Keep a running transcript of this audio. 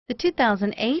The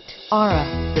 2008 Aura.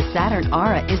 The Saturn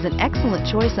Aura is an excellent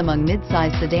choice among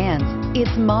mid-size sedans.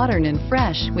 It's modern and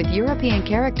fresh with European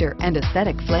character and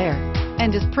aesthetic flair,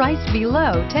 and is priced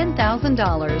below $10,000.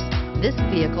 This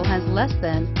vehicle has less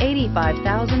than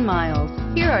 85,000 miles.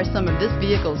 Here are some of this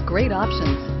vehicle's great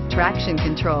options: traction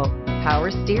control,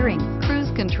 power steering,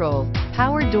 cruise control,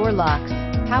 power door locks,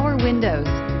 power windows,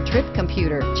 trip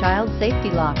computer, child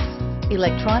safety locks,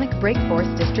 electronic brake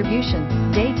force distribution,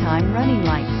 daytime running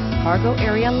lights, cargo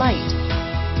area light.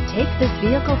 Take this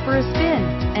vehicle for a spin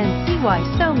and see why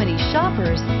so many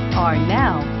shoppers are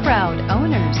now proud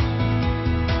owners.